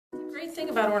great thing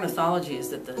about ornithology is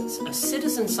that a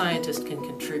citizen scientist can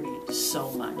contribute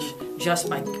so much just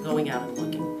by going out and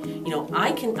looking. You know,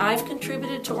 I've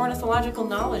contributed to ornithological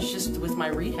knowledge just with my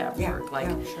rehab work. Like,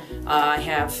 I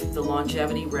have the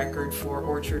longevity record for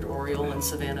orchard oriole and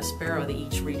Savannah sparrow. They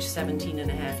each reached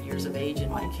 17.5 years of age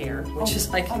in my care, which is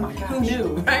like, who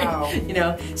knew, right? Wow. You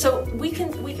know, so we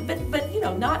can but you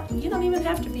know, you don't even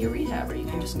have to be a rehabber. You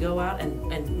can just go out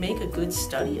and make a good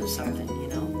study of something, you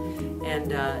know,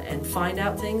 and find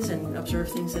out things and observe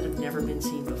things that have never been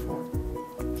seen before.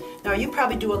 Now, you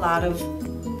probably do a lot of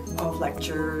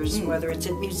lectures, whether it's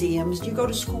at museums. Do you go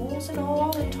to schools at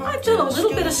all and talk I've done a little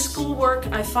students? bit of schoolwork.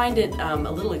 I find it a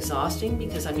little exhausting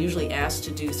because I'm usually asked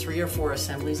to do 3 or 4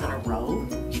 assemblies in a row.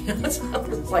 You know, so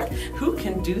it's like, who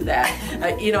can do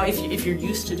that? You know, if you're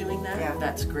used to doing that,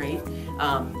 that's great.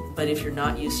 But if you're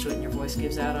not used to it and your voice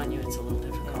gives out on you, it's a little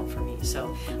difficult for me.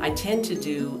 So I tend to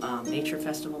do nature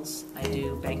festivals. I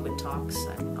do banquet talks.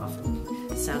 I'm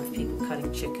often sound of people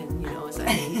cutting chicken, you know, as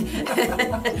I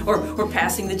eat. or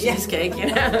passing the cheesecake, you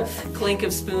know, clink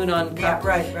of spoon on cup. Yeah,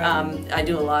 right. I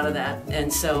do a lot of that,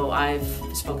 and so I've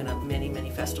spoken at many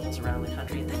festivals around the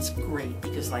country, and that's great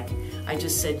because, like, I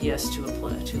just said yes to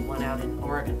one out in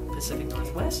Oregon, Pacific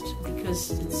Northwest,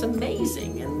 because it's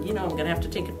amazing, and you know, I'm going to have to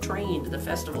take a train to the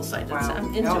festival site. Wow.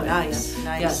 I'm into it. Nice, Yeah,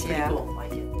 nice, it's pretty cool.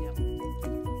 Like it.